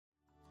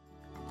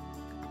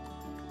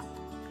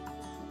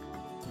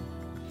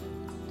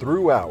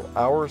Throughout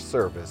our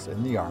service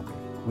in the Army,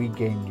 we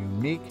gain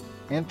unique,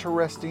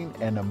 interesting,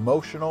 and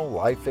emotional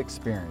life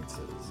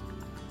experiences.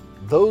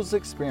 Those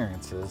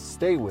experiences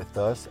stay with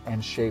us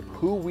and shape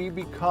who we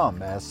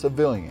become as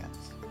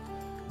civilians.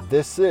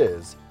 This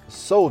is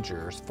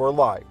Soldiers for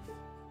Life.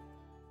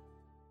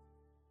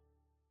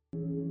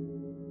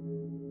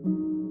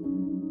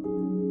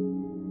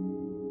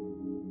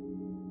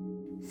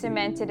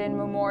 Cemented in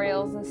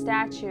memorials and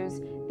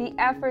statues, the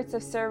efforts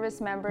of service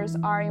members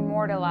are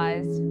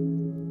immortalized.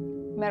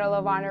 Medal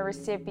of Honor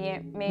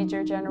recipient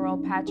Major General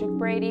Patrick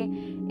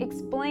Brady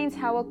explains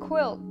how a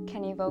quilt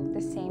can evoke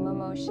the same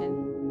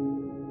emotion.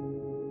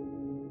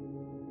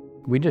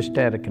 We just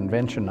had a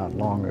convention not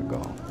long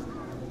ago.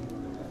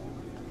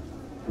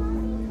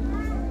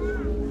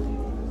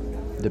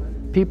 The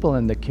people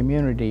in the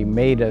community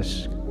made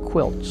us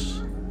quilts,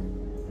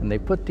 and they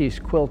put these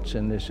quilts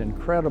in this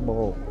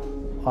incredible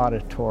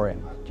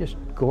auditorium, just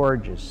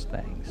gorgeous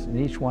things. And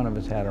each one of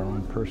us had our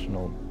own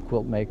personal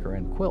quilt maker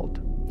and quilt.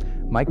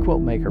 My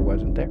quilt maker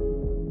wasn't there.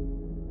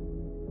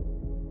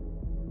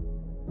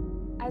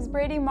 As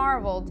Brady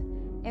marveled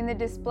in the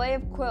display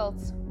of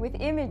quilts with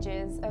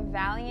images of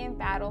valiant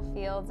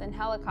battlefields and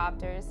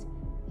helicopters,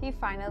 he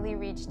finally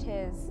reached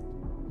his.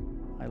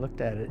 I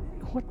looked at it,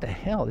 what the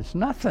hell, it's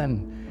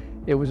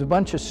nothing. It was a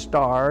bunch of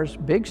stars,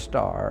 big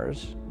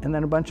stars, and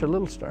then a bunch of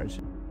little stars.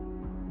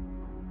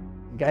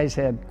 Guys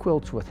had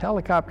quilts with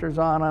helicopters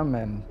on them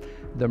and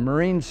the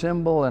Marine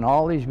symbol and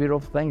all these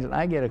beautiful things, and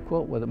I get a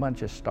quilt with a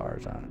bunch of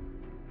stars on it.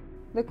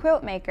 The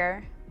quilt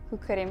maker, who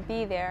couldn't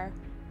be there,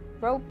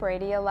 wrote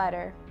Brady a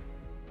letter.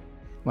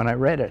 When I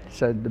read it, it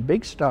said, the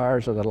big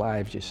stars are the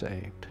lives you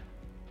saved.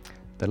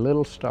 The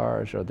little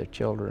stars are the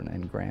children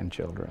and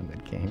grandchildren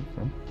that came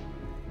from.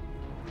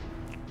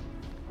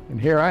 And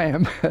here I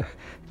am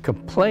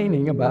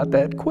complaining about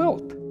that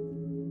quilt.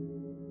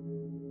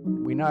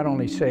 We not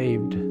only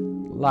saved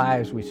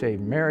lives, we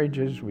saved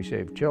marriages, we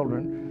saved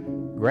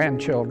children,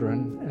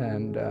 grandchildren,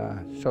 and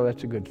so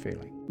that's a good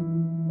feeling.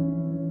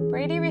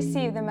 Brady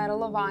received the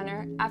Medal of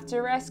Honor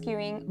after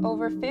rescuing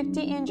over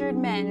 50 injured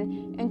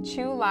men in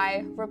Chu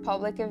Lai,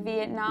 Republic of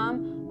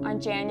Vietnam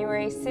on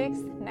January 6,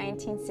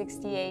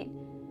 1968.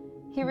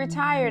 He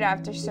retired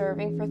after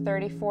serving for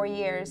 34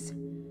 years.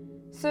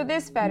 So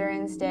this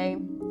Veterans Day,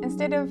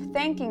 instead of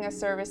thanking a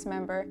service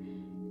member,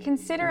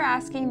 consider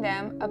asking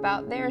them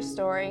about their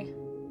story.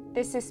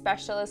 This is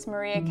Specialist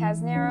Maria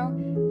Casneiro,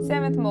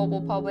 7th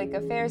Mobile Public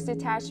Affairs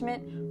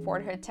Detachment,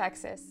 Fort Hood,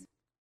 Texas.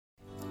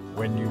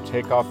 When you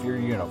take off your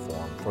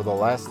uniform for the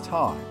last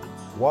time,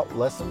 what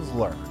lessons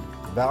learned,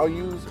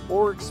 values,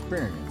 or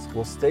experience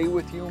will stay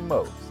with you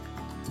most?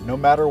 No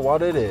matter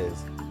what it is,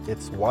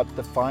 it's what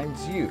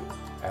defines you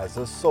as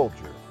a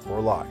soldier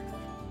for life.